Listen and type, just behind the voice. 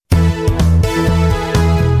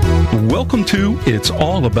Welcome to It's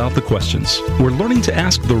All About the Questions, where learning to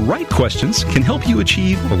ask the right questions can help you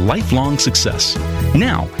achieve lifelong success.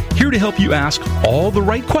 Now, here to help you ask all the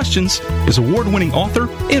right questions is award-winning author,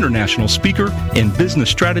 international speaker, and business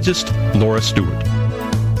strategist, Laura Stewart.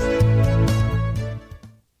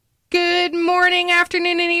 Good morning,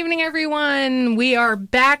 afternoon, and evening, everyone. We are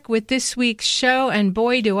back with this week's show, and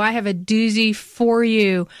boy, do I have a doozy for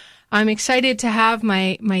you. I'm excited to have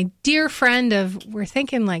my dear friend of, we're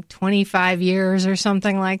thinking like 25 years or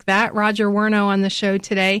something like that, Roger Werno, on the show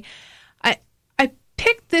today. I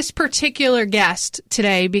picked this particular guest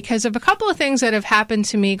today because of a couple of things that have happened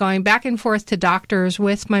to me going back and forth to doctors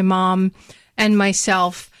with my mom and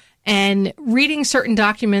myself and reading certain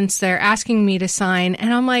documents they're asking me to sign.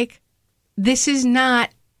 And I'm like, this is not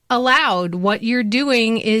allowed. What you're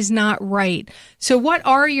doing is not right. So what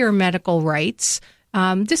are your medical rights?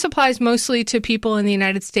 This applies mostly to people in the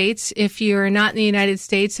United States. If you're not in the United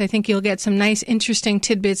States, I think you'll get some nice, interesting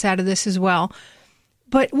tidbits out of this as well.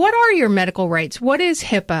 But what are your medical rights? What is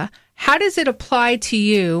HIPAA? How does it apply to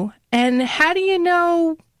you? And how do you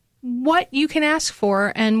know what you can ask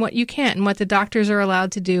for and what you can't, and what the doctors are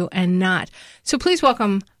allowed to do and not? So please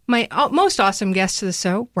welcome my most awesome guest to the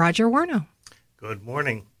show, Roger Werno. Good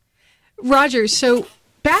morning. Roger, so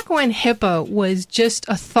back when HIPAA was just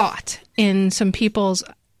a thought in some people's,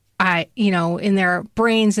 in their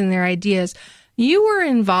brains and their ideas, you were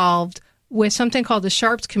involved with something called the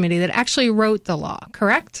Sharps Committee that actually wrote the law,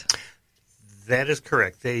 correct? That is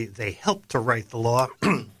correct. They helped to write the law.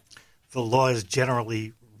 The law is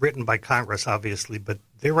generally written by Congress, obviously, but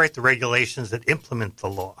they write the regulations that implement the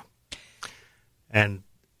law. And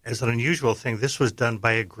as an unusual thing, this was done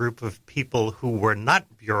by a group of people who were not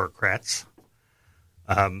bureaucrats.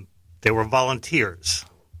 They were volunteers.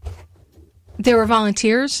 They were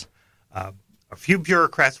volunteers? A few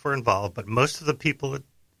bureaucrats were involved, but most of the people that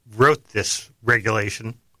wrote this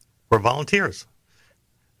regulation were volunteers.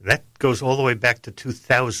 That goes all the way back to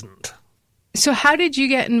 2000. So how did you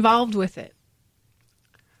get involved with it?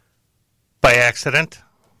 By accident.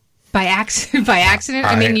 By accident?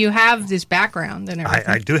 I mean, you have this background and everything.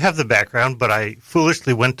 I do have the background, but I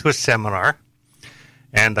foolishly went to a seminar,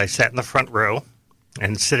 and I sat in the front row,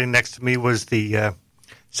 and sitting next to me was the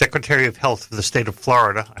Secretary of Health of the state of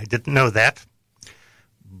Florida. I didn't know that,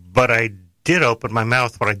 but I did open my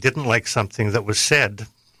mouth when I didn't like something that was said,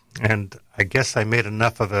 and I guess I made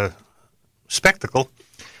enough of a spectacle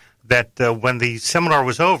that when the seminar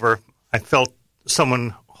was over, I felt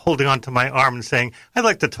someone holding onto my arm and saying, "I'd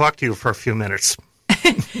like to talk to you for a few minutes."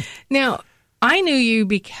 Now, I knew you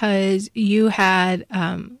because you had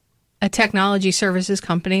a technology services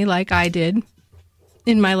company like I did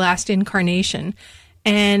in my last incarnation,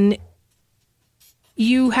 and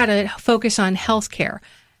you had a focus on healthcare.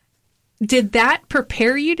 Did that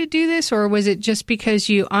prepare you to do this, or was it just because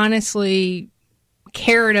you honestly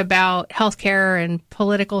cared about healthcare and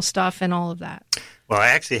political stuff and all of that? Well, I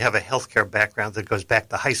actually have a healthcare background that goes back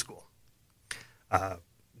to high school,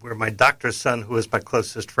 where my doctor's son, who is my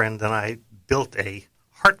closest friend, and I built a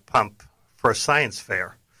heart pump for a science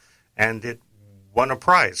fair, and it won a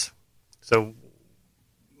prize. So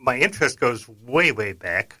my interest goes way, way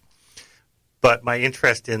back, but my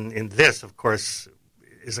interest in this, of course,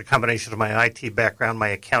 is a combination of my IT background, my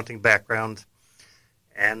accounting background,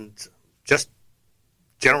 and just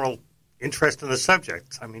general interest in the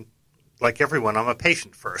subject. I mean, like everyone, I'm a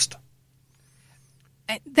patient first.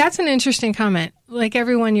 That's an interesting comment. Like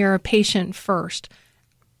everyone, you're a patient first.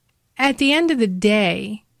 At the end of the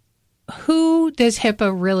day, who does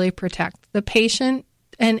HIPAA really protect? The patient?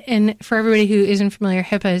 And for everybody who isn't familiar,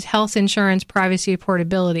 HIPAA is Health Insurance Privacy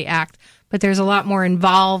Portability Act, but there's a lot more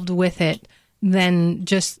involved with it than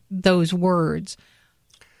just those words.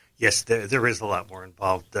 Yes, there is a lot more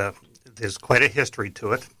involved. There's quite a history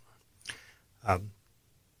to it.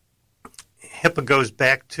 HIPAA goes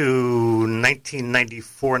back to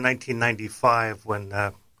 1994, 1995, when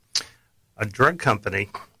a drug company,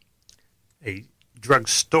 a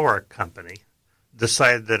drugstore company,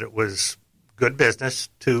 decided that it was good business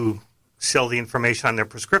to sell the information on their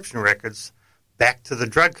prescription records back to the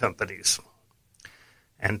drug companies.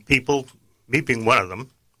 And people, me being one of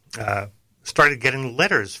them, started getting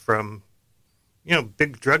letters from,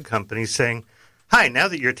 big drug companies saying, "Hi, now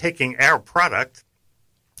that you're taking our product,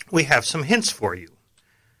 we have some hints for you."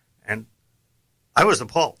 And I was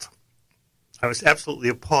appalled. I was absolutely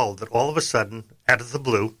appalled that all of a sudden, out of the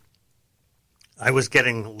blue, I was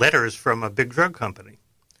getting letters from a big drug company.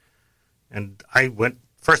 And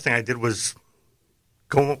first thing I did was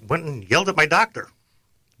went and yelled at my doctor.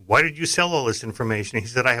 "Why did you sell all this information?" He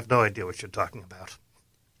said, "I have no idea what you're talking about."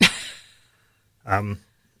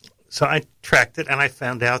 So I tracked it, and I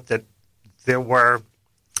found out that there were,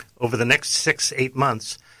 over the next 6-8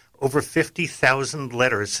 months, over 50,000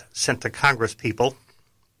 letters sent to Congress people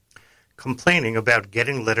complaining about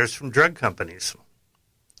getting letters from drug companies.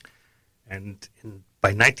 And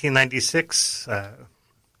by 1996,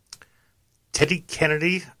 Teddy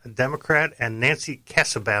Kennedy, a Democrat, and Nancy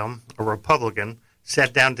Kassebaum, a Republican,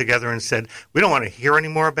 sat down together and said, we don't want to hear any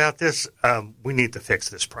more about this. We need to fix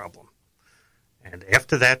this problem. And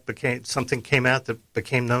after that, something came out that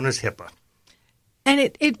became known as HIPAA. And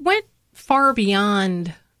it went far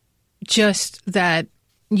beyond just that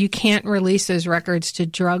you can't release those records to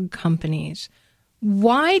drug companies.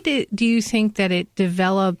 Why do you think that it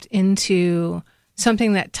developed into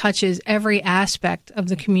something that touches every aspect of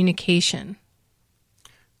the communication?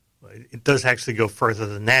 It does actually go further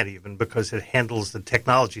than that even, because it handles the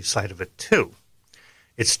technology side of it too.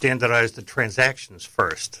 It standardized the transactions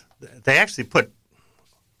first. They actually put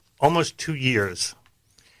almost 2 years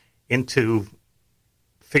into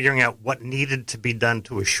figuring out what needed to be done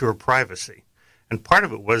to assure privacy. And part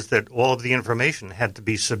of it was that all of the information had to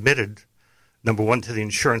be submitted, number one, to the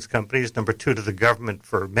insurance companies, number two, to the government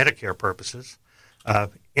for Medicare purposes,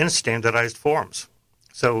 in standardized forms.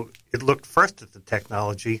 So it looked first at the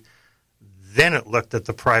technology, then it looked at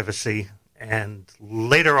the privacy, and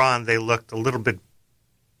later on they looked a little bit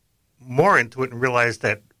more into it and realized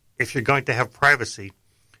that if you're going to have privacy,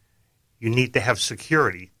 you need to have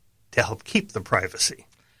security to help keep the privacy.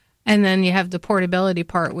 And then you have the portability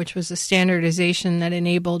part, which was the standardization that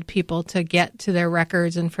enabled people to get to their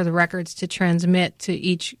records and for the records to transmit to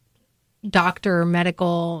each doctor,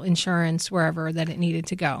 medical, insurance, wherever that it needed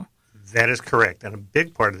to go. That is correct. And a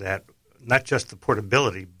big part of that, not just the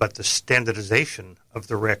portability, but the standardization of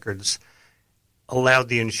the records allowed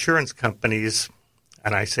the insurance companies,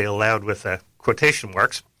 and I say allowed with quotation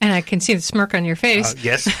marks. And I can see the smirk on your face.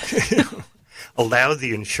 Yes. Allow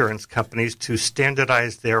the insurance companies to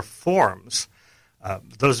standardize their forms.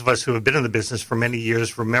 Those of us who have been in the business for many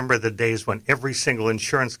years remember the days when every single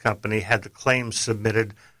insurance company had the claims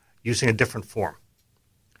submitted using a different form.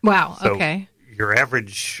 Wow, so okay. Your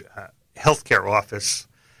average healthcare office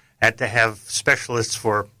had to have specialists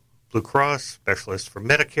for Blue Cross, specialists for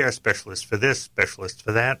Medicare, specialists for this, specialists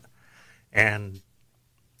for that. And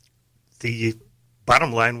the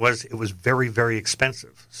bottom line was it was very, very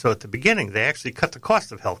expensive. So at the beginning, they actually cut the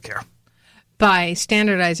cost of healthcare. By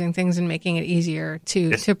standardizing things and making it easier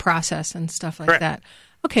to process and stuff like Correct. that.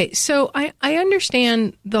 Okay, so I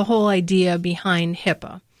understand the whole idea behind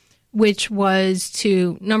HIPAA, which was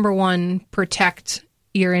to, number one, protect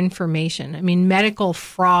your information. I mean, medical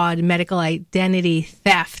fraud, medical identity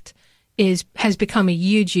theft has become a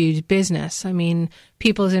huge, huge business. I mean,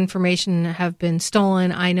 people's information have been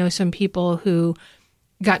stolen. I know some people who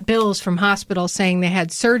got bills from hospitals saying they had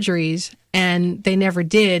surgeries and they never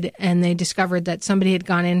did, and they discovered that somebody had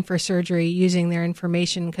gone in for surgery using their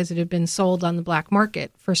information because it had been sold on the black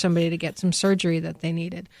market for somebody to get some surgery that they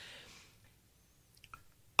needed.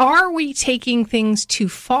 Are we taking things too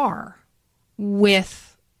far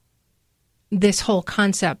with this whole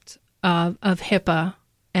concept of HIPAA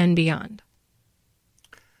and beyond?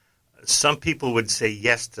 Some people would say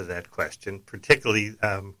yes to that question, particularly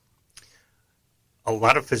a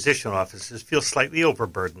lot of physician offices feel slightly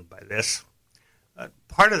overburdened by this.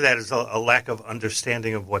 Part of that is a lack of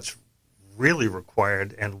understanding of what's really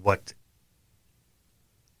required and what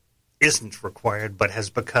isn't required, but has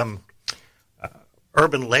become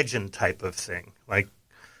urban legend type of thing. Like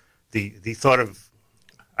the thought of,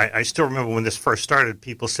 I still remember when this first started,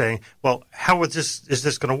 people saying, well, how is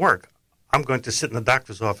this going to work? I'm going to sit in the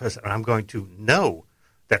doctor's office and I'm going to know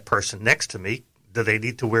that person next to me. Do they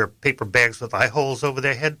need to wear paper bags with eye holes over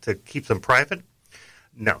their head to keep them private?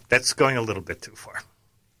 No, that's going a little bit too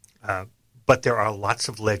far. But there are lots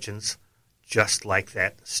of legends just like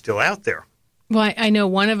that still out there. Well, I know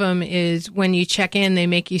one of them is when you check in, they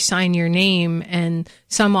make you sign your name, and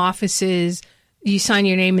some offices, you sign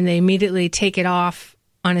your name and they immediately take it off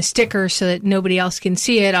on a sticker so that nobody else can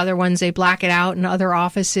see it. Other ones, they black it out. And other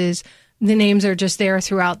offices, the names are just there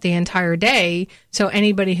throughout the entire day. So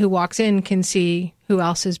anybody who walks in can see who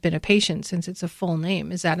else has been a patient since it's a full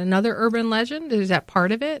name. Is that another urban legend? Is that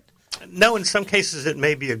part of it? No, in some cases it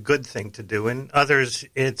may be a good thing to do. In others,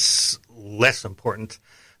 it's less important.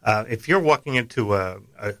 If you're walking into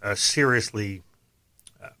a seriously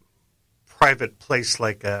private place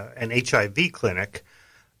like an HIV clinic,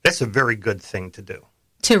 that's a very good thing to do.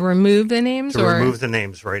 To remove the names? Remove the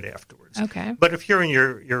names right afterwards. Okay. But if you're in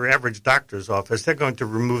your average doctor's office, they're going to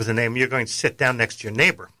remove the name. You're going to sit down next to your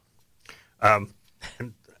neighbor. And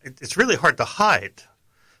it's really hard to hide.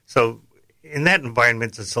 So in that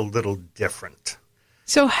environment, it's a little different.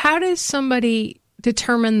 So how does somebody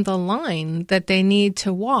determine the line that they need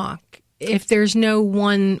to walk if there's no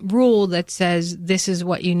one rule that says this is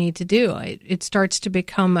what you need to do? It starts to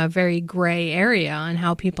become a very gray area on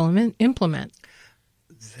how people implement.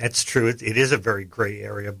 That's true. It is a very gray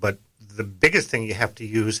area, but the biggest thing you have to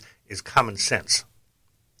use is common sense.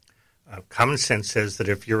 Common sense says that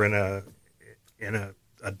if you're in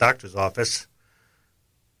a doctor's office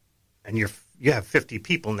and you have 50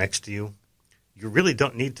 people next to you, you really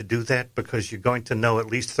don't need to do that because you're going to know at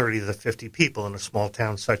least 30 of the 50 people in a small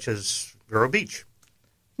town such as Vero Beach.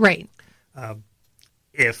 Right.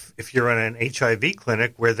 If you're in an HIV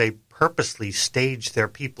clinic where they purposely stage their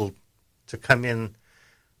people to come in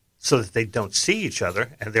so that they don't see each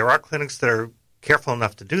other, and there are clinics that are careful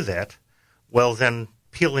enough to do that, well, then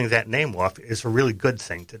peeling that name off is a really good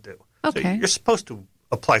thing to do. Okay. So you're supposed to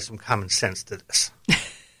apply some common sense to this.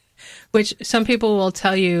 Which some people will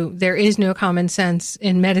tell you there is no common sense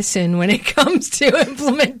in medicine when it comes to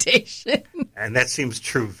implementation. And that seems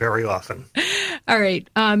true very often. All right.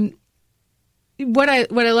 What I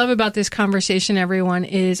love about this conversation, everyone,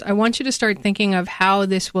 is I want you to start thinking of how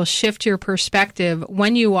this will shift your perspective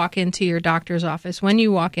when you walk into your doctor's office, when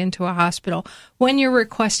you walk into a hospital, when you're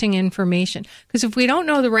requesting information. Because if we don't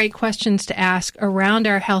know the right questions to ask around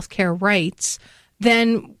our healthcare rights,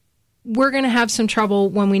 then we're going to have some trouble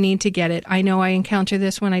when we need to get it. I know I encounter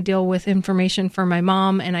this when I deal with information for my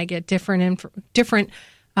mom, and I get different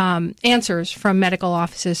answers from medical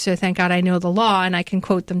offices. So thank God I know the law and I can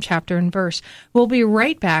quote them chapter and verse. We'll be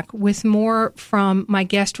right back with more from my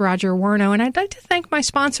guest, Roger Warno. And I'd like to thank my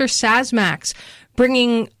sponsor, SASMAX,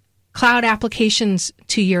 bringing cloud applications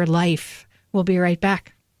to your life. We'll be right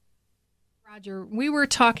back. Roger, we were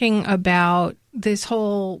talking about this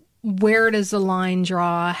whole where does the line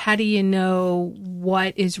draw? How do you know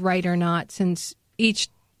what is right or not, since each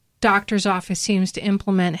doctor's office seems to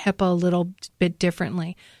implement HIPAA a little bit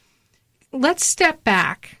differently. Let's step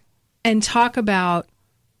back and talk about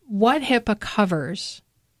what HIPAA covers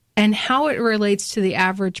and how it relates to the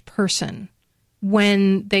average person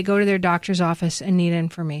when they go to their doctor's office and need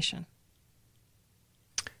information.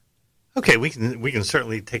 Okay, we can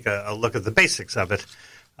certainly take a look at the basics of it.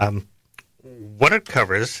 What it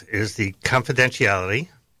covers is the confidentiality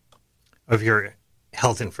of your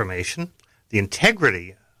health information, the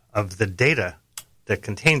integrity of the data that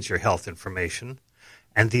contains your health information,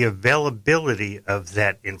 and the availability of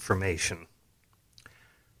that information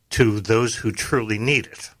to those who truly need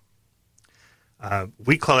it.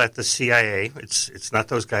 We call that the CIA. It's not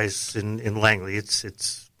those guys in Langley.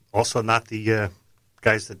 It's also not the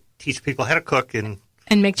guys that teach people how to cook and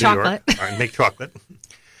make chocolate. And make chocolate.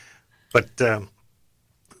 But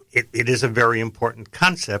it is a very important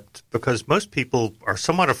concept because most people are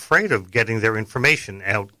somewhat afraid of getting their information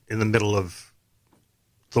out in the middle of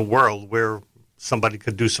the world where somebody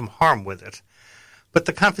could do some harm with it. But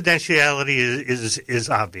the confidentiality is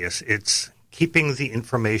obvious. It's keeping the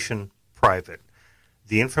information private.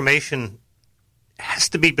 The information has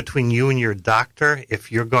to be between you and your doctor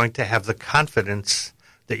if you're going to have the confidence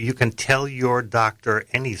that you can tell your doctor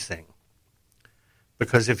anything.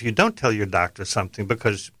 Because if you don't tell your doctor something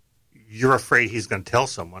because you're afraid he's going to tell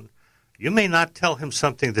someone, you may not tell him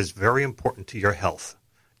something that's very important to your health.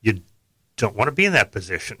 You don't want to be in that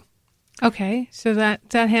position. Okay, so that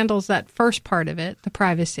handles that first part of it, the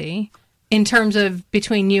privacy, in terms of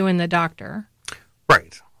between you and the doctor.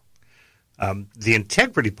 Right. The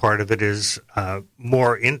integrity part of it is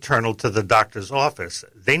more internal to the doctor's office.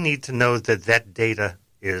 They need to know that that data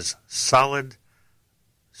is solid,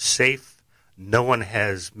 safe. No one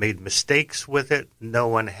has made mistakes with it. No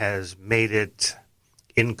one has made it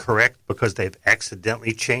incorrect because they've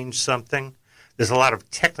accidentally changed something. There's a lot of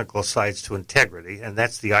technical sides to integrity, and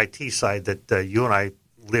that's the IT side that you and I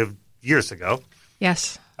lived years ago.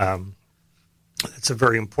 Yes. That's a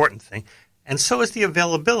very important thing. And so is the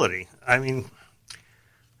availability. I mean,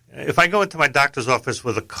 if I go into my doctor's office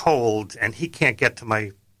with a cold and he can't get to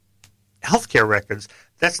my healthcare records,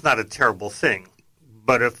 that's not a terrible thing.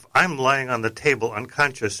 But if I'm lying on the table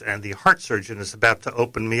unconscious and the heart surgeon is about to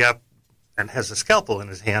open me up and has a scalpel in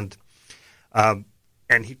his hand,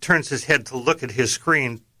 and he turns his head to look at his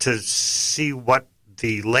screen to see what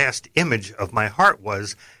the last image of my heart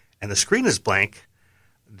was, and the screen is blank,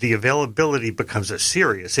 the availability becomes a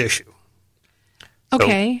serious issue.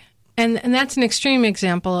 Okay, and that's an extreme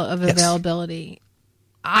example of availability. Yes.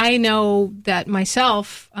 I know that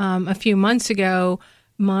myself, a few months ago,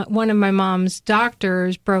 one of my mom's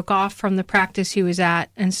doctors broke off from the practice he was at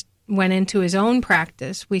and went into his own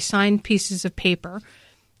practice. We signed pieces of paper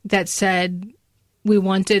that said we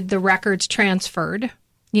wanted the records transferred.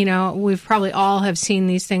 You know, we've probably all have seen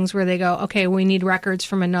these things where they go, okay, we need records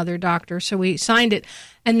from another doctor. So we signed it.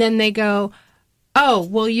 And then they go, oh,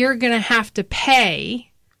 well, you're going to have to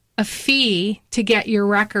pay a fee to get your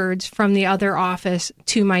records from the other office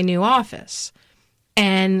to my new office.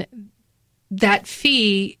 And that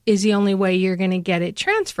fee is the only way you're going to get it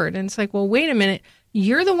transferred. And it's like, well, wait a minute.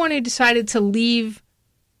 You're the one who decided to leave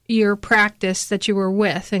your practice that you were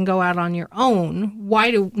with and go out on your own.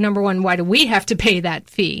 Number one, why do we have to pay that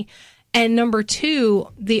fee? And number two,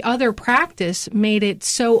 the other practice made it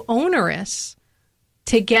so onerous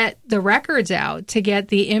to get the records out, to get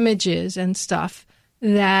the images and stuff,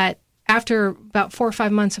 that after about 4 or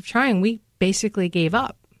 5 months of trying, we basically gave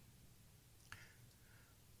up.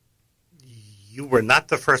 You were not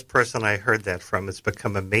the first person I heard that from. It's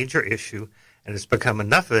become a major issue, and it's become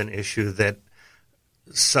enough of an issue that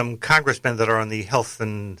some congressmen that are on the Health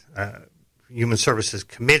and Human Services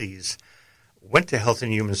committees went to Health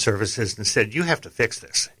and Human Services and said, you have to fix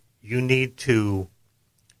this. You need to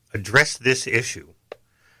address this issue.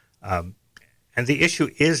 And the issue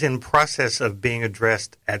is in process of being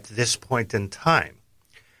addressed at this point in time.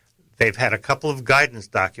 They've had a couple of guidance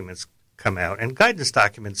documents come out, and guidance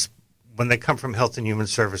documents, when they come from Health and Human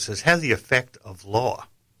Services, have the effect of law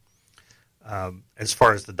as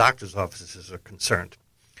far as the doctor's offices are concerned.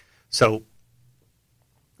 So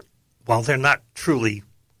while they're not truly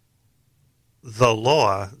the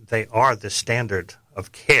law, they are the standard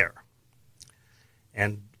of care.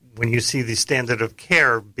 And when you see the standard of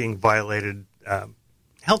care being violated,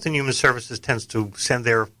 Health and Human Services tends to send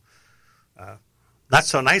their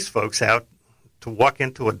not-so-nice folks out to walk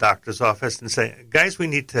into a doctor's office and say, guys, we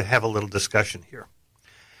need to have a little discussion here.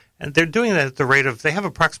 And they're doing that at the rate of, they have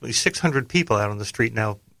approximately 600 people out on the street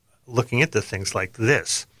now looking into things like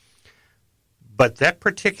this. But that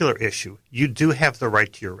particular issue, you do have the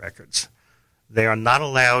right to your records. They are not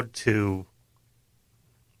allowed to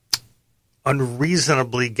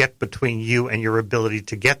unreasonably get between you and your ability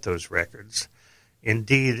to get those records.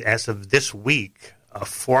 Indeed, as of this week, a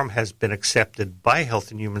form has been accepted by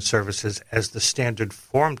Health and Human Services as the standard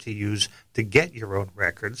form to use to get your own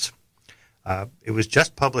records. It was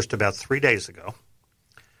just published about 3 days ago,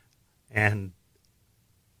 and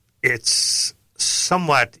it's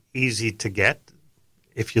somewhat easy to get.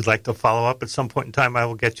 If you'd like to follow up at some point in time, I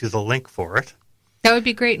will get you the link for it. That would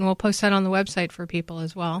be great, and we'll post that on the website for people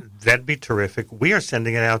as well. That'd be terrific. We are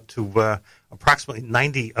sending it out to approximately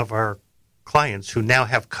 90 of our clients who now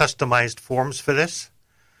have customized forms for this.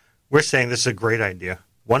 We're saying this is a great idea.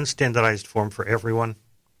 One standardized form for everyone.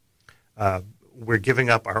 We're giving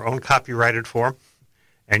up our own copyrighted form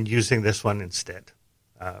and using this one instead.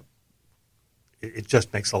 It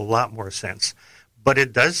just makes a lot more sense. But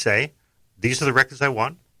it does say, these are the records I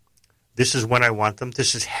want. This is when I want them.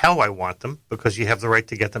 This is how I want them, because you have the right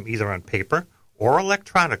to get them either on paper or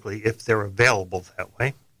electronically if they're available that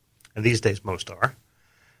way. And these days most are.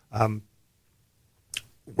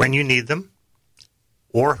 When you need them,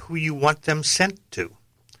 or who you want them sent to.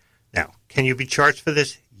 Now, can you be charged for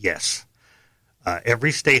this? Yes.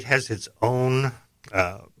 Every state has its own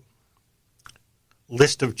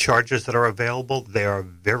list of charges that are available. They are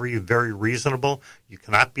very, very reasonable. You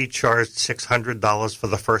cannot be charged $600 for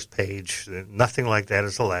the first page. Nothing like that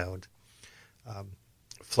is allowed.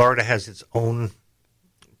 Florida has its own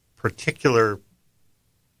particular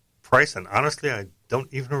price, and honestly, I don't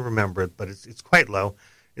even remember it, but it's quite low.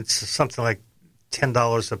 It's something like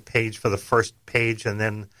 $10 a page for the first page, and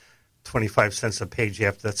then 25 cents a page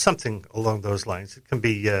after that, something along those lines. It can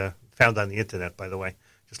be found on the internet, by the way.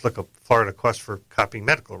 Just look up Florida cost for copying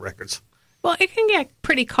medical records. Well, it can get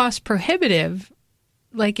pretty cost prohibitive.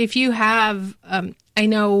 Like if you have, I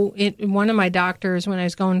know one of my doctors, when I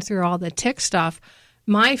was going through all the tick stuff,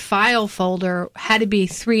 my file folder had to be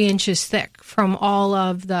 3 inches thick from all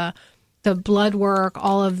of the blood work,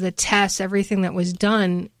 all of the tests, everything that was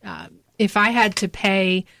done. If I had to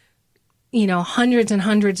pay, hundreds and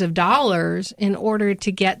hundreds of dollars in order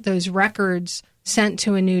to get those records sent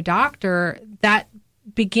to a new doctor, that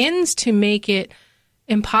begins to make it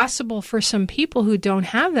impossible for some people who don't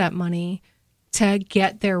have that money to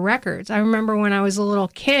get their records. I remember when I was a little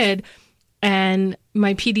kid and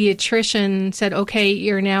my pediatrician said, okay,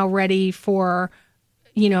 you're now ready for,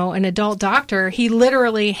 an adult doctor. He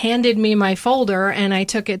literally handed me my folder and I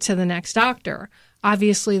took it to the next doctor.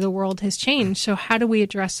 Obviously, the world has changed. So how do we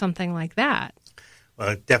address something like that? Well,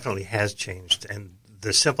 it definitely has changed. And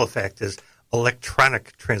the simple fact is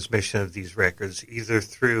electronic transmission of these records, either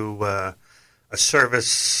through a service,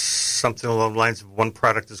 something along the lines of one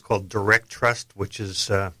product is called Direct Trust, which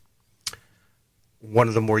is one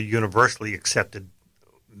of the more universally accepted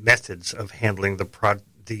methods of handling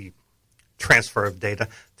the transfer of data.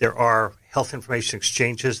 There are health information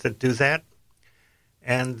exchanges that do that.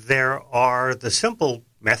 And there are the simple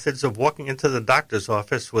methods of walking into the doctor's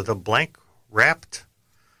office with a blank wrapped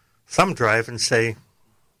thumb drive and say,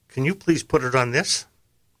 can you please put it on this?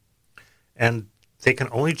 And they can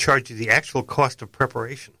only charge you the actual cost of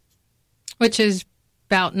preparation. Which is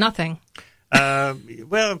about nothing.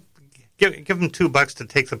 Well, give them $2 to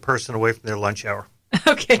take the person away from their lunch hour.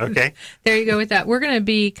 Okay. There you go with that. We're going to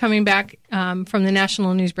be coming back from the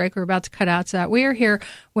national news break. We're about to cut out to that. We are here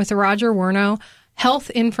with Roger Werno, health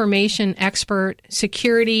information expert,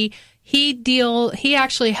 security. He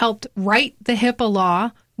actually helped write the HIPAA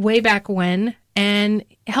law way back when and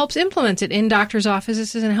helps implement it in doctors'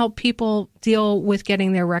 offices and help people deal with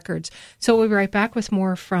getting their records. So we'll be right back with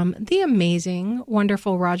more from the amazing,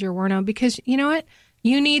 wonderful Roger Werno, because you know what?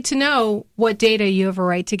 You need to know what data you have a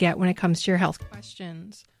right to get when it comes to your health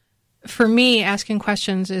questions. For me, asking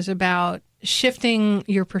questions is about shifting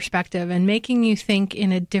your perspective and making you think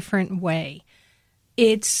in a different way.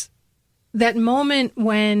 It's that moment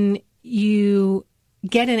when you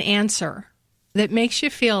get an answer that makes you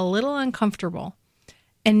feel a little uncomfortable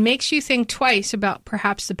and makes you think twice about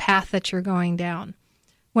perhaps the path that you're going down.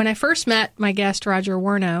 When I first met my guest, Roger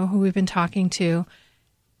Werno, who we've been talking to,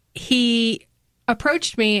 he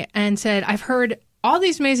approached me and said, I've heard all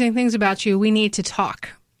these amazing things about you. We need to talk.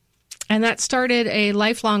 And that started a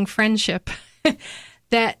lifelong friendship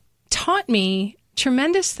that taught me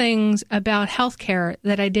tremendous things about healthcare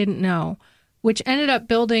that I didn't know, which ended up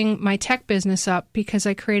building my tech business up because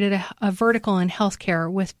I created a vertical in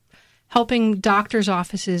healthcare with helping doctors'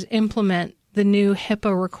 offices implement the new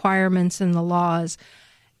HIPAA requirements and the laws.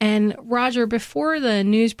 And Roger, before the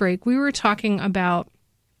news break, we were talking about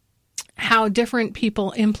how different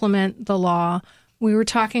people implement the law. We were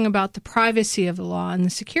talking about the privacy of the law and the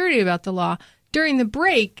security about the law. During the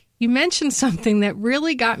break, you mentioned something that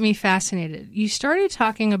really got me fascinated. You started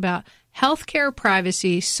talking about healthcare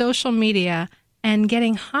privacy, social media, and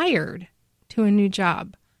getting hired to a new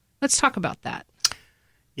job. Let's talk about that.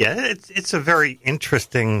 Yeah, it's a very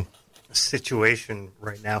interesting situation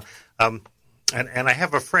right now. And I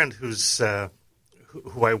have a friend who's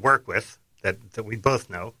who I work with that we both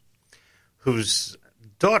know, whose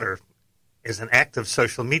daughter is an active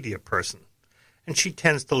social media person, and she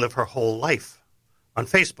tends to live her whole life on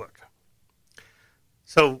Facebook.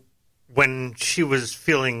 So when she was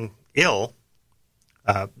feeling ill,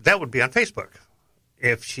 that would be on Facebook.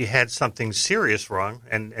 If she had something serious wrong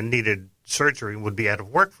and needed surgery and would be out of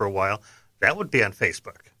work for a while, that would be on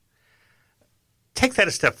Facebook. Take that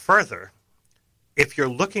a step further. If you're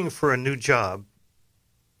looking for a new job,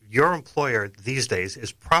 your employer these days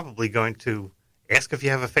is probably going to ask if you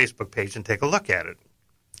have a Facebook page and take a look at it.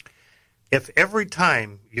 If every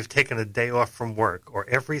time you've taken a day off from work or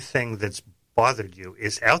everything that's bothered you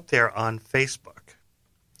is out there on Facebook,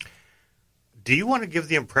 do you want to give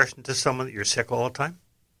the impression to someone that you're sick all the time?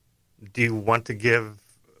 Do you want to give,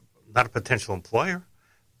 not a potential employer,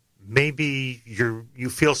 maybe you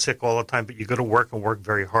feel sick all the time, but you go to work and work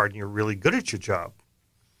very hard and you're really good at your job.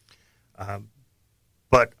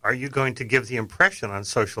 But are you going to give the impression on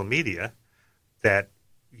social media that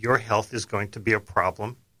your health is going to be a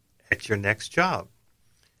problem at your next job?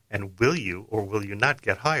 And will you or will you not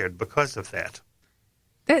get hired because of that?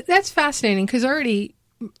 That's fascinating because already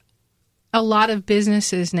a lot of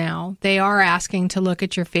businesses now, they are asking to look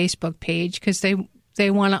at your Facebook page because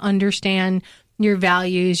they want to understand your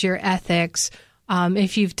values, your ethics.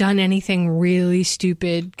 If you've done anything really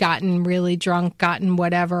stupid, gotten really drunk, gotten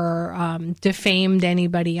whatever, defamed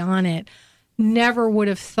anybody on it, never would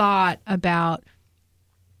have thought about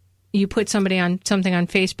you put somebody on something on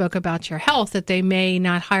Facebook about your health that they may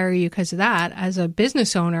not hire you because of that. As a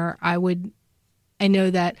business owner, I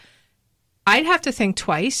know that I'd have to think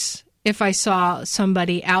twice if I saw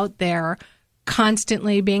somebody out there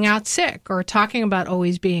constantly being out sick or talking about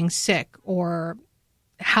always being sick or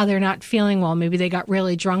how they're not feeling well. Maybe they got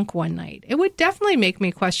really drunk one night. It would definitely make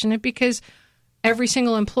me question it because every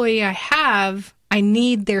single employee I have, I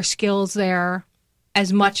need their skills there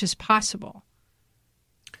as much as possible.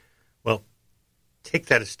 Well, take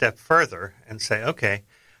that a step further and say, okay,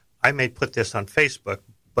 I may put this on Facebook,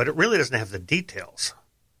 but it really doesn't have the details.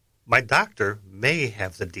 My doctor may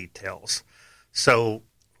have the details. So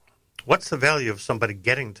what's the value of somebody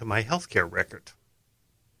getting to my healthcare record?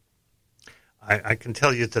 I can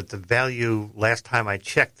tell you that the value, last time I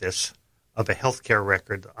checked this, of a healthcare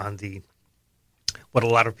record on what a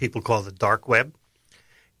lot of people call the dark web,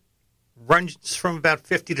 runs from about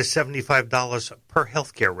 $50 to $75 per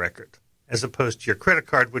healthcare record. as opposed to your credit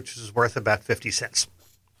card, which is worth about 50 cents.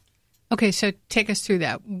 Okay, so take us through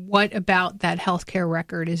that. What about that healthcare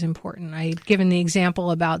record is important? I've given the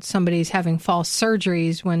example about somebody's having false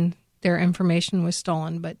surgeries when their information was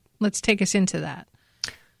stolen, but let's take us into that.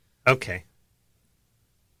 Okay.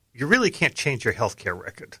 You really can't change your healthcare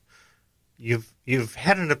record. You've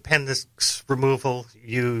had an appendix removal.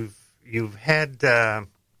 You've had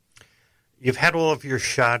all of your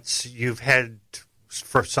shots. You've had,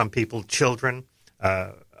 for some people, children,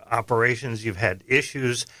 operations. You've had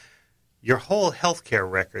issues. Your whole healthcare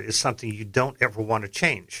record is something you don't ever want to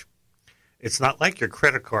change. It's not like your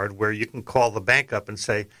credit card where you can call the bank up and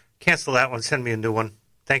say, cancel that one, send me a new one,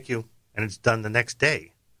 thank you, and it's done the next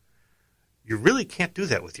day. You really can't do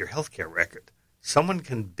that with your healthcare record. Someone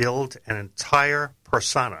can build an entire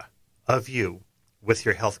persona of you with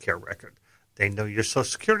your healthcare record. They know your Social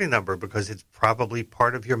Security number because it's probably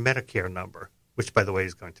part of your Medicare number, which, by the way,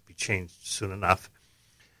 is going to be changed soon enough.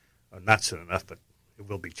 Not soon enough, but it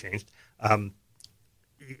will be changed.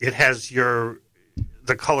 It has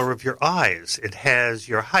the color of your eyes. It has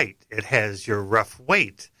your height. It has your rough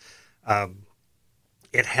weight.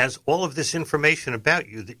 It has all of this information about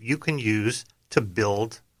you that you can use to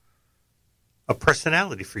build a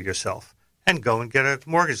personality for yourself and go and get a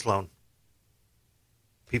mortgage loan.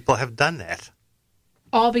 People have done that.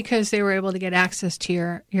 All because they were able to get access to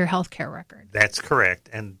your healthcare record. That's correct.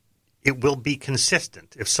 And it will be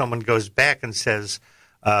consistent. If someone goes back and says,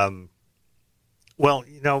 well,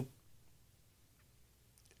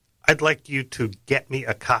 I'd like you to get me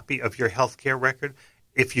a copy of your healthcare record.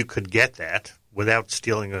 If you could get that without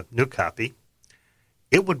stealing a new copy,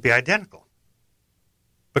 it would be identical.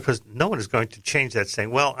 Because no one is going to change that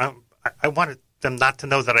saying, well, I wanted them not to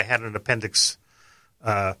know that I had an appendix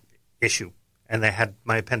issue and they had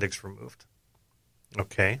my appendix removed.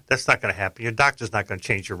 Okay, that's not going to happen. Your doctor's not going to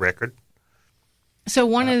change your record. So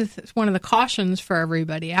one of the cautions for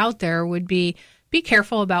everybody out there would be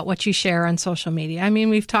careful about what you share on social media. I mean,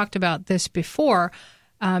 we've talked about this before.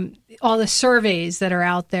 All the surveys that are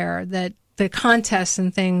out there, that the contests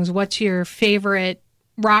and things. What's your favorite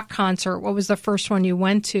rock concert? What was the first one you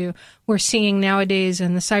went to? We're seeing nowadays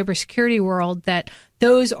in the cybersecurity world that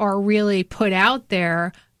those are really put out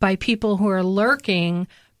there by people who are lurking,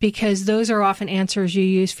 because those are often answers you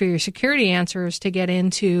use for your security answers to get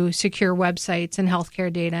into secure websites and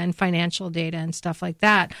healthcare data and financial data and stuff like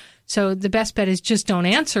that. So the best bet is just don't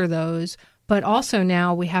answer those. But also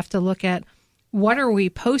now we have to look at what are we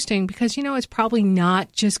posting, because, it's probably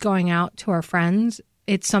not just going out to our friends.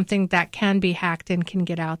 It's something that can be hacked and can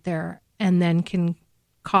get out there and then can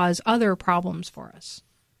cause other problems for us.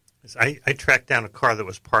 I tracked down a car that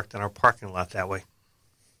was parked in our parking lot that way.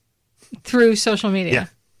 Through social media? Yeah.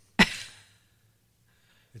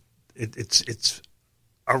 It's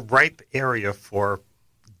a ripe area for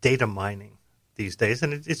data mining these days,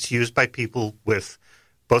 and it's used by people with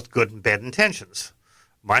both good and bad intentions.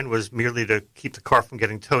 Mine was merely to keep the car from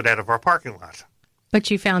getting towed out of our parking lot.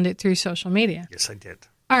 But you found it through social media. Yes, I did.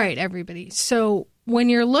 All right, everybody. So when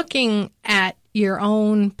you're looking at your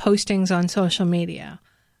own postings on social media,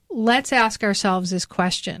 let's ask ourselves this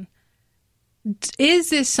question.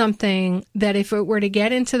 Is this something that if it were to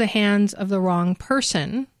get into the hands of the wrong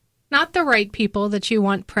person, not the right people that you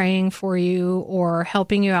want praying for you or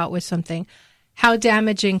helping you out with something, how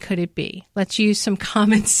damaging could it be? Let's use some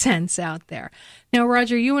common sense out there. Now,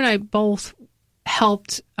 Roger, you and I both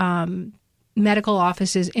helped medical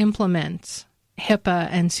offices implement HIPAA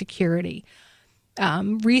and security.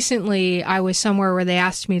 Recently, I was somewhere where they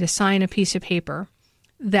asked me to sign a piece of paper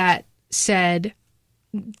that said,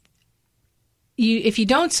 if you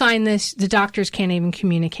don't sign this, the doctors can't even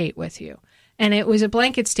communicate with you. And it was a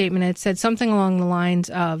blanket statement. It said something along the lines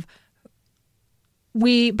of,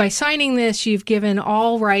 by signing this, you've given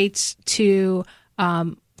all rights to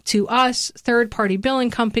us, third-party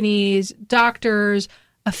billing companies, doctors,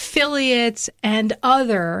 affiliates, and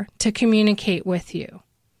other to communicate with you.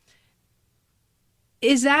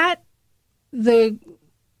 Is that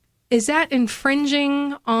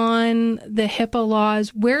infringing on the HIPAA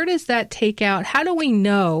laws? Where does that take out? How do we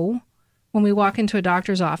know when we walk into a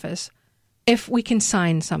doctor's office if we can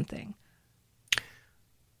sign something?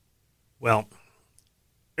 Well,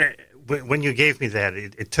 when you gave me that,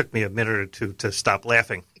 it took me a minute or two to stop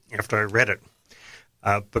laughing after I read it,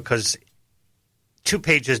 because 2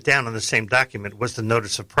 pages down on the same document was the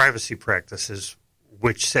Notice of Privacy Practices,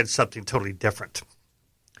 which said something totally different.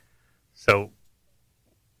 So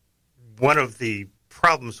one of the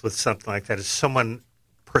problems with something like that is someone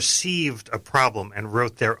perceived a problem and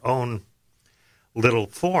wrote their own little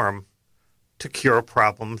form to cure a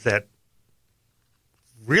problem that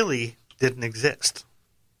really didn't exist.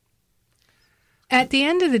 At the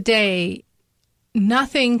end of the day,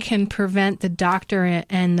 nothing can prevent the doctor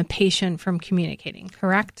and the patient from communicating,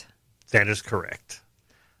 correct? That is correct.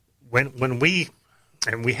 When we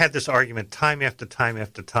had this argument time after time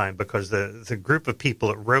after time, because the group of people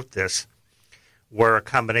that wrote this were a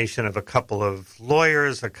combination of a couple of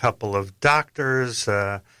lawyers, a couple of doctors,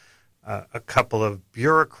 a couple of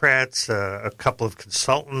bureaucrats, a couple of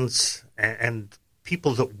consultants, and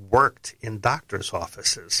people that worked in doctors'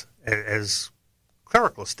 offices as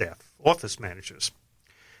clerical staff, office managers.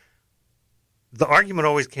 The argument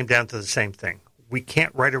always came down to the same thing. We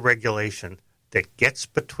can't write a regulation that gets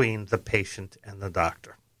between the patient and the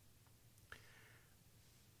doctor.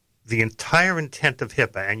 The entire intent of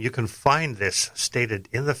HIPAA, and you can find this stated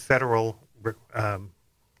in the Federal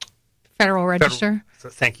Register?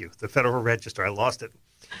 Thank you. The Federal Register. I lost it.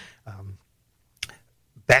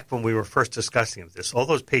 Back when we were first discussing this, all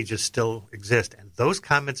those pages still exist, and those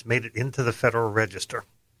comments made it into the Federal Register.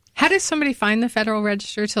 How does somebody find the Federal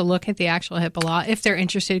Register to look at the actual HIPAA law if they're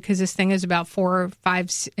interested? Because this thing is about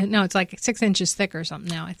it's like 6 inches thick or something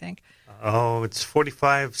now, I think. Oh, it's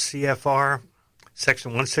 45 CFR,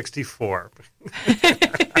 Section 164.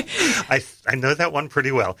 I know that one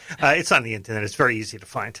pretty well. It's on the internet. It's very easy to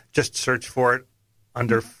find. Just search for it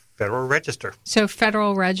under Federal Register. So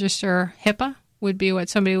Federal Register HIPAA would be what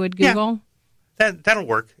somebody would Google? Yeah, that'll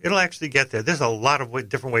work. It'll actually get there. There's a lot of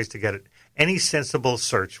different ways to get it. Any sensible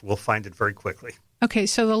search will find it very quickly. Okay,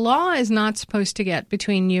 so the law is not supposed to get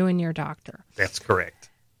between you and your doctor. That's correct.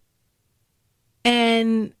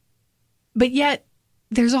 But yet,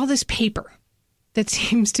 there's all this paper that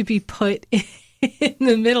seems to be put in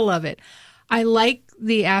the middle of it. I like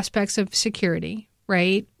the aspects of security,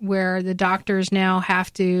 right, where the doctors now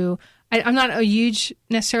have to... I'm not a huge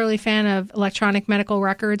necessarily fan of electronic medical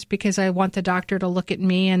records because I want the doctor to look at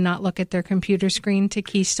me and not look at their computer screen to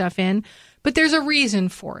key stuff in. But there's a reason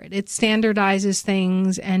for it. It standardizes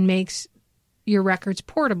things and makes your records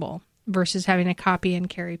portable versus having to copy and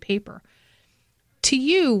carry paper. To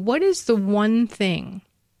you, what is the one thing,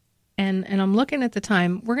 and I'm looking at the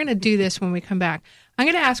time, we're going to do this when we come back. I'm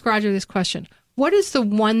going to ask Roger this question. What is the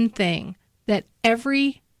one thing that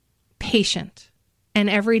every patient and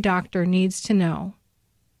every doctor needs to know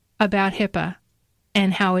about HIPAA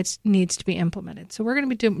and how it needs to be implemented? So we're going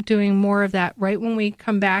to be doing more of that right when we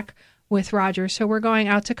come back with Roger. So we're going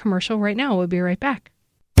out to commercial right now. We'll be right back.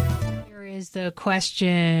 Here is the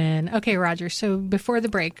question. Okay, Roger. So before the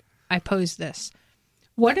break, I posed this.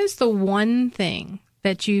 What is the one thing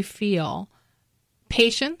that you feel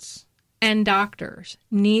patients and doctors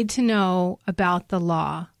need to know about the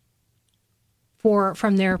law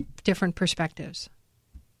from their different perspectives?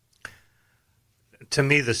 To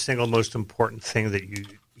me, the single most important thing that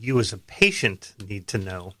you as a patient need to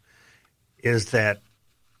know is that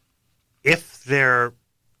if there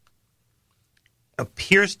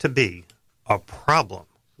appears to be a problem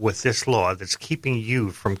with this law that's keeping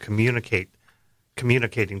you from communicating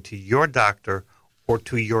to your doctor or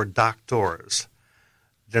to your doctors,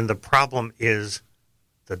 then the problem is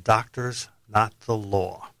the doctors, not the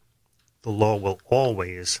law. The law will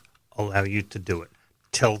always allow you to do it.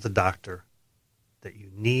 Tell the doctor that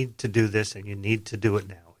you need to do this and you need to do it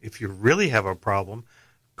now. If you really have a problem,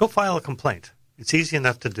 go file a complaint. It's easy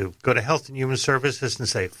enough to do. Go to Health and Human Services and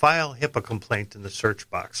say, file HIPAA complaint in the search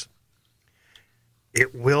box.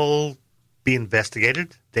 It will be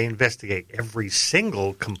investigated. They investigate every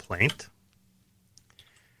single complaint.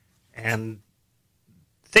 And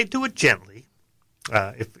they do it gently.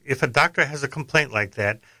 If a doctor has a complaint like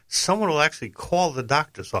that, someone will actually call the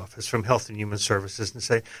doctor's office from Health and Human Services and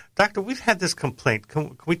say, Doctor, we've had this complaint.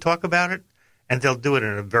 Can we talk about it? And they'll do it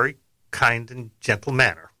in a very kind and gentle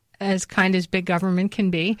manner. As kind as big government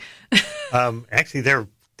can be. Actually, they're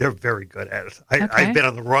very good at it. I've been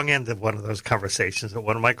on the wrong end of one of those conversations with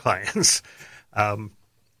one of my clients.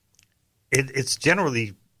 It's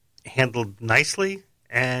generally handled nicely,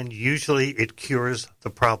 and usually it cures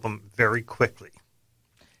the problem very quickly.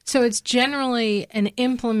 So it's generally an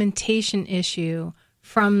implementation issue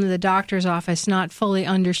from the doctor's office not fully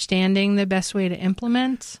understanding the best way to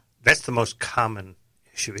implement? That's the most common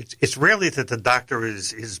issue. It's rarely that the doctor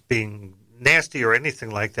is being nasty or anything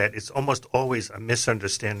like that. It's almost always a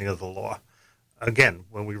misunderstanding of the law. Again,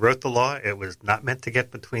 when we wrote the law, it was not meant to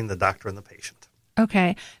get between the doctor and the patient.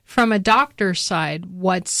 Okay. From a doctor's side,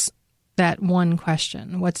 what's that one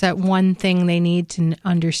question? What's that one thing they need to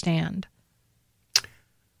understand?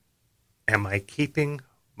 Am I keeping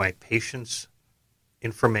my patient's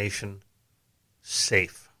information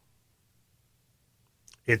safe?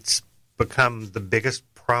 It's become the biggest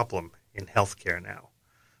problem in healthcare now.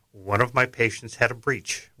 one of my patients had a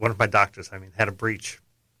breach. One of my doctors, had a breach.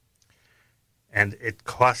 And it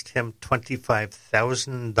cost him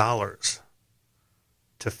 $25,000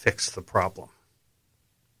 to fix the problem.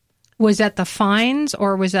 Was that the fines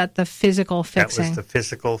or was that the physical fixing? That was the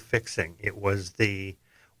physical fixing. It was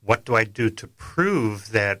what do I do to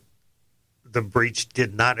prove that the breach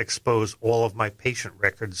did not expose all of my patient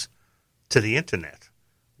records to the internet?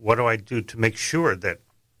 What do I do to make sure that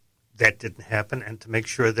that didn't happen and to make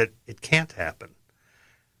sure that it can't happen?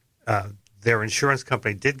 Their insurance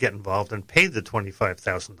company did get involved and paid the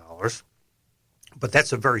 $25,000, but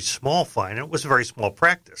that's a very small fine, and it was a very small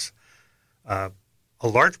practice. A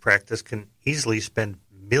large practice can easily spend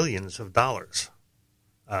millions of dollars.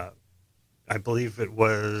 I believe it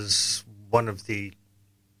was one of the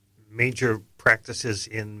major practices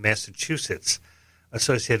in Massachusetts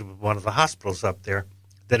associated with one of the hospitals up there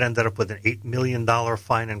that ended up with an $8 million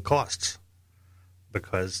fine and costs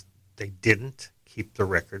because they didn't keep the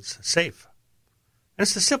records safe. And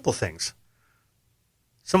it's the simple things.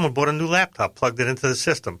 Someone bought a new laptop, plugged it into the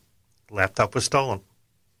system. The laptop was stolen.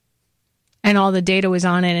 And all the data was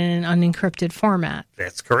on it in an unencrypted format.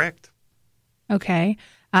 That's correct. Okay.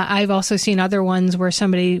 I've also seen other ones where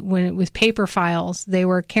somebody, with paper files, they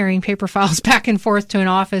were carrying paper files back and forth to an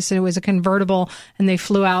office, and it was a convertible, and they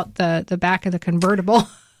flew out the back of the convertible.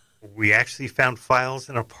 We actually found files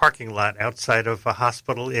in a parking lot outside of a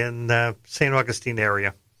hospital in St. Augustine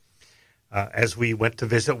area as we went to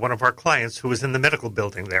visit one of our clients who was in the medical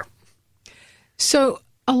building there. So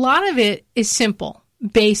a lot of it is simple,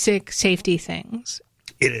 basic safety things.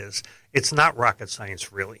 It is. It's not rocket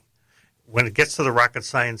science, really. When it gets to the rocket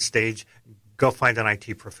science stage, go find an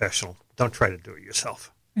IT professional. Don't try to do it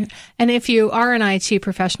yourself. And if you are an IT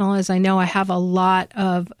professional, as I know I have a lot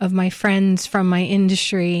of my friends from my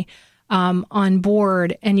industry on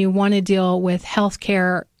board, and you want to deal with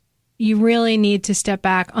healthcare, you really need to step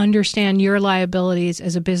back, understand your liabilities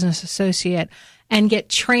as a business associate, and get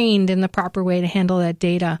trained in the proper way to handle that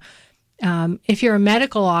data. If you're a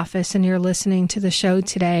medical office and you're listening to the show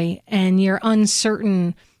today and you're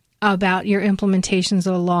uncertain about your implementations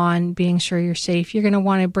of the law and being sure you're safe, you're going to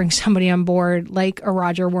want to bring somebody on board like a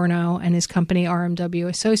Roger Werno and his company RMW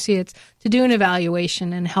Associates to do an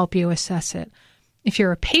evaluation and help you assess it. If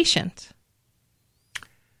you're a patient,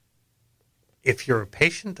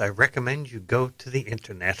 I recommend you go to the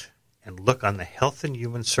internet and look on the Health and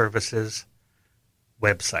Human Services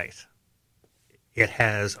website. It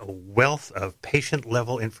has a wealth of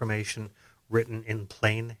patient-level information written in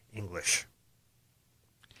plain English.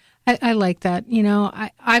 I like that. You know,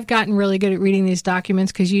 I've gotten really good at reading these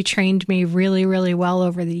documents because you trained me really, really well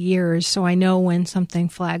over the years, so I know when something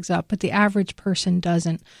flags up, but the average person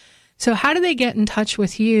doesn't. So how do they get in touch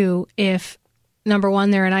with you if, number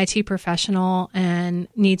one, they're an IT professional and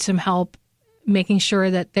need some help making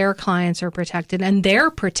sure that their clients are protected and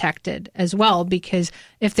they're protected as well? Because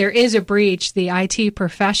if there is a breach, the IT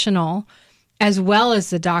professional as well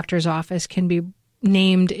as the doctor's office can be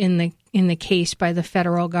named in the case by the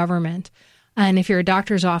federal government. And if you're a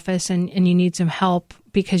doctor's office and you need some help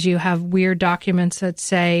because you have weird documents that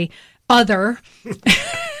say other.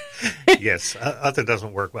 Yes, other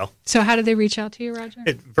doesn't work well. So how do they reach out to you, Roger?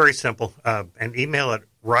 It's very simple. An email at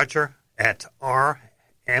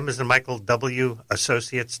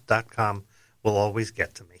roger@rmwassociates.com will always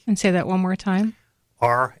get to me. And say that one more time.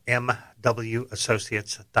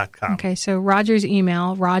 rmwassociates.com. Okay, so Roger's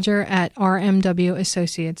email,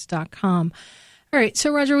 roger@rmwassociates.com. All right,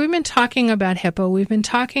 so Roger, we've been talking about HIPAA. We've been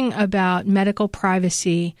talking about medical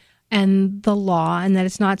privacy and the law, and that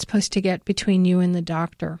it's not supposed to get between you and the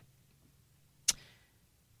doctor.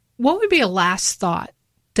 What would be a last thought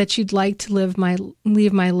that you'd like to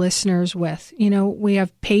leave my listeners with? You know, we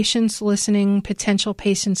have patients listening, potential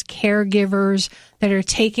patients, caregivers that are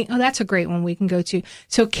taking, that's a great one we can go to.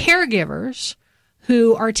 So caregivers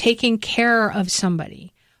who are taking care of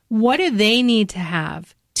somebody, what do they need to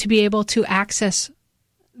have to be able to access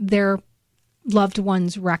their loved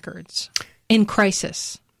one's records in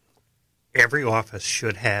crisis? Every office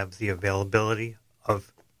should have the availability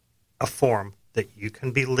of a form that you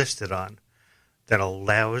can be listed on that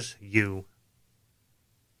allows you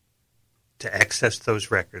to access those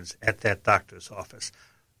records at that doctor's office.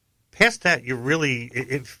 Past that, you really,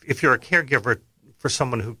 if you're a caregiver for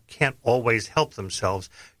someone who can't always help themselves,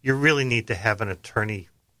 you really need to have an attorney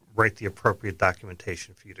write the appropriate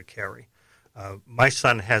documentation for you to carry. My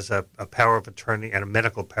son has a power of attorney and a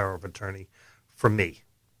medical power of attorney for me.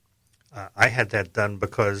 I had that done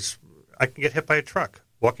because I can get hit by a truck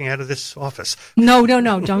walking out of this office. No.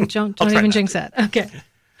 Don't even jinx that. Okay.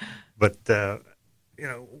 But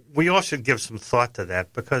we all should give some thought to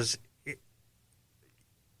that, because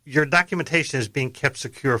your documentation is being kept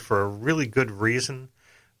secure for a really good reason,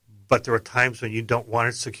 but there are times when you don't want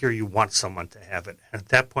it secure, you want someone to have it. And at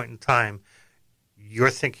that point in time, you're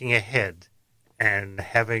thinking ahead, and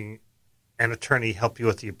having an attorney help you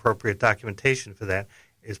with the appropriate documentation for that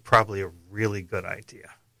is probably a really good idea.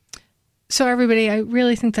 So everybody, I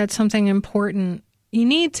really think that's something important. You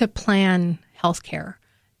need to plan healthcare,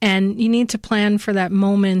 and you need to plan for that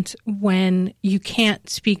moment when you can't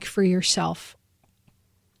speak for yourself,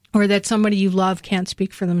 or that somebody you love can't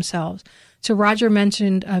speak for themselves. So Roger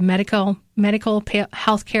mentioned a medical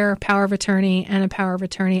healthcare power of attorney and a power of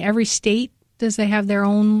attorney. Every state, does they have their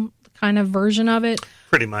own kind of version of it?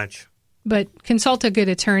 Pretty much. But consult a good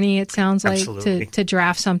attorney, it sounds like, Absolutely. to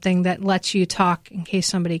draft something that lets you talk in case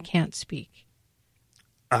somebody can't speak.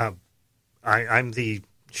 I'm the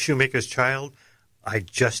shoemaker's child. I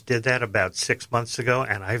just did that about 6 months ago,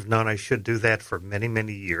 and I've known I should do that for many,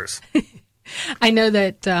 many years. I know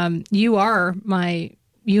that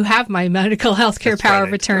you have my medical health care power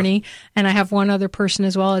of attorney, and I have one other person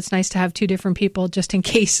as well. It's nice to have two different people just in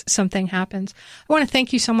case something happens. I want to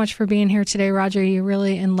thank you so much for being here today, Roger. You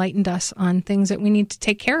really enlightened us on things that we need to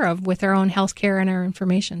take care of with our own health care and our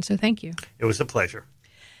information. So thank you. It was a pleasure.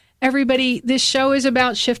 Everybody, this show is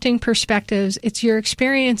about shifting perspectives. It's your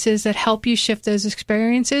experiences that help you shift those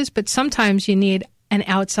experiences, but sometimes you need an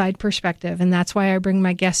outside perspective, and that's why I bring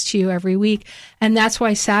my guests to you every week. And that's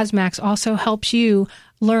why SASMAX also helps you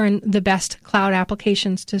learn the best cloud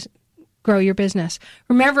applications to grow your business.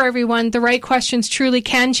 Remember, everyone, the right questions truly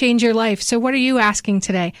can change your life. So what are you asking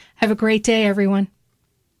today? Have a great day, everyone.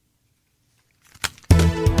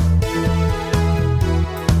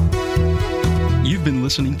 You've been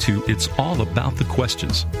listening to It's All About the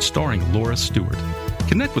Questions, starring Laura Stewart.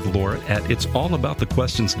 Connect with Laura at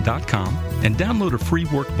it'sallaboutthequestions.com and download a free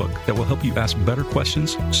workbook that will help you ask better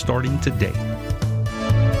questions starting today.